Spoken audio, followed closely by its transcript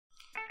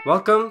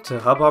Welcome to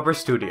Hubhopper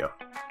Studio.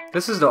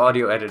 This is the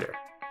audio editor.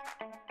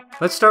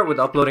 Let's start with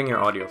uploading your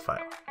audio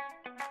file.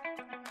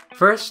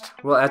 First,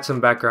 we'll add some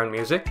background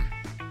music.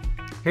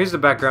 Here's the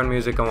background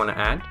music I want to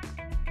add.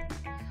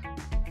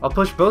 I'll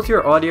push both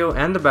your audio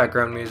and the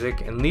background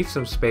music and leave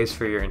some space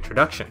for your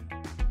introduction.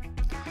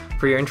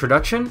 For your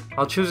introduction,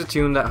 I'll choose a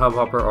tune that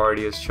Hubhopper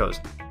already has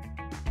chosen.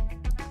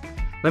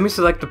 Let me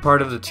select the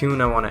part of the tune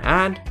I want to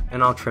add,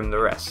 and I'll trim the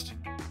rest.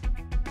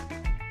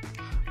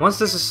 Once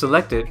this is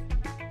selected,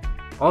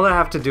 all I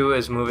have to do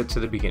is move it to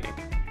the beginning.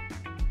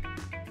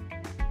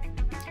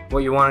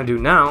 What you want to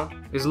do now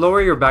is lower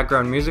your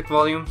background music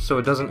volume so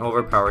it doesn't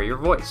overpower your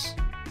voice.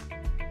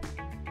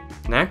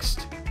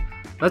 Next,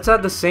 let's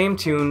add the same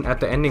tune at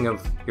the ending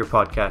of your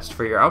podcast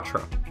for your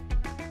outro.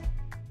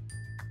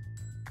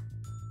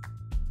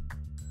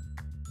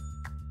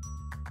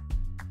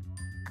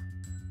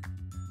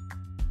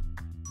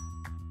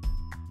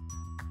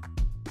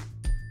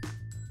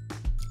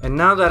 And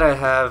now that I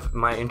have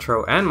my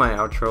intro and my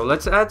outro,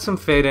 let's add some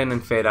fade in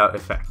and fade out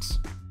effects.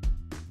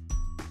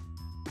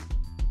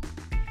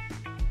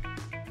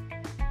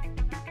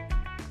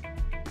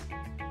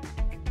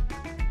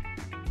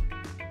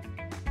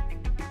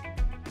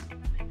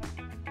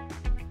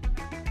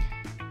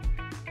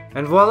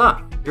 And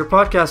voila! Your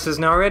podcast is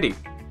now ready.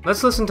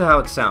 Let's listen to how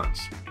it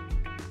sounds.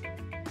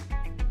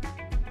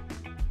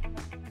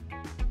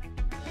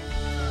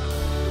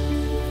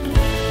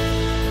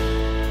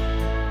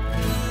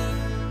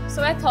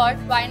 So I thought,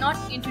 why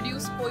not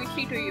introduce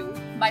poetry to you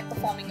by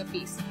performing a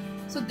piece?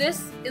 So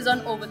this is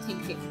on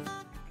overthinking.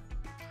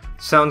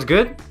 Sounds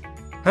good?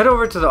 Head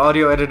over to the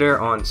audio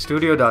editor on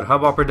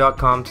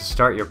studio.hubhopper.com to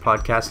start your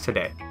podcast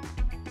today.